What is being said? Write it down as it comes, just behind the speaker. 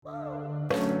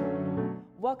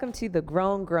Welcome to the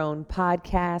Grown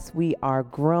podcast. We are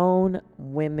grown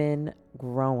women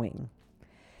growing.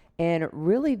 And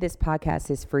really, this podcast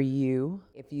is for you.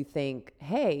 If you think,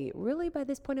 hey, really by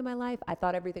this point in my life, I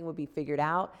thought everything would be figured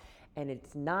out, and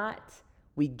it's not.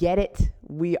 We get it.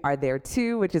 We are there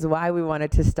too, which is why we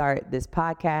wanted to start this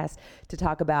podcast to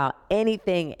talk about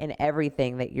anything and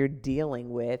everything that you're dealing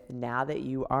with now that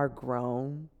you are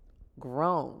grown.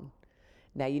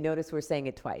 Now you notice we're saying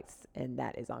it twice, and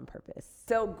that is on purpose.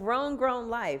 So grown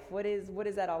life, what is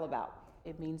that all about?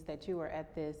 It means that you are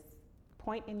at this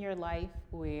point in your life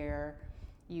where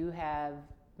you have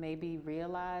maybe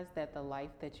realized that the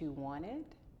life that you wanted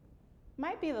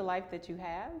might be the life that you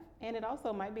have, and it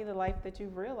also might be the life that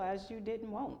you've realized you didn't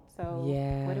want. So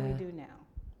What do we do now?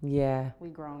 Yeah. We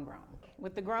grown.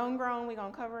 With the grown, we're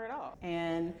gonna cover it all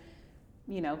and,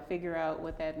 figure out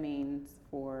what that means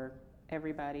for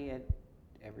everybody at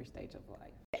every stage of life.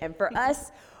 And for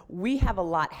us, we have a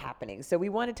lot happening. So we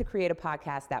wanted to create a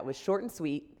podcast that was short and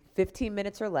sweet, 15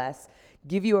 minutes or less,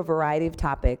 give you a variety of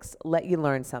topics, let you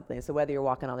learn something. So whether you're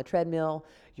walking on the treadmill,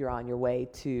 you're on your way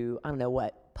to,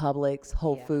 Publix,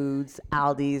 Whole Foods,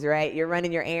 Aldi's, right? You're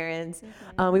running your errands.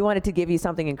 We wanted to give you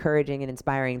something encouraging and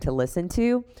inspiring to listen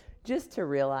to, just to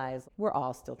realize we're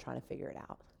all still trying to figure it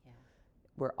out.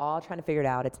 We're all trying to figure it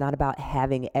out. It's not about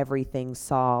having everything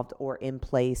solved or in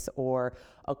place or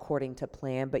according to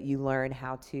plan, but you learn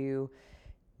how to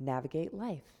navigate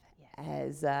life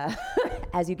as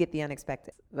you get the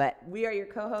unexpected. But we are your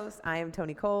co-hosts. I am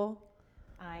Toni Cole.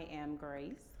 I am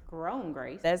Grace. Grown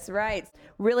Grace. That's right.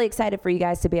 Really excited for you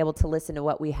guys to be able to listen to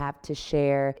what we have to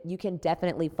share. You can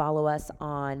definitely follow us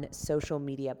on social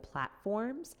media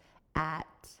platforms at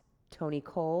Toni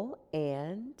Cole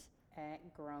and at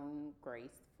Grown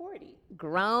Grace 40.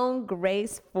 Grown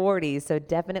Grace 40. So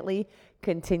definitely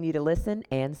continue to listen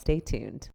and stay tuned.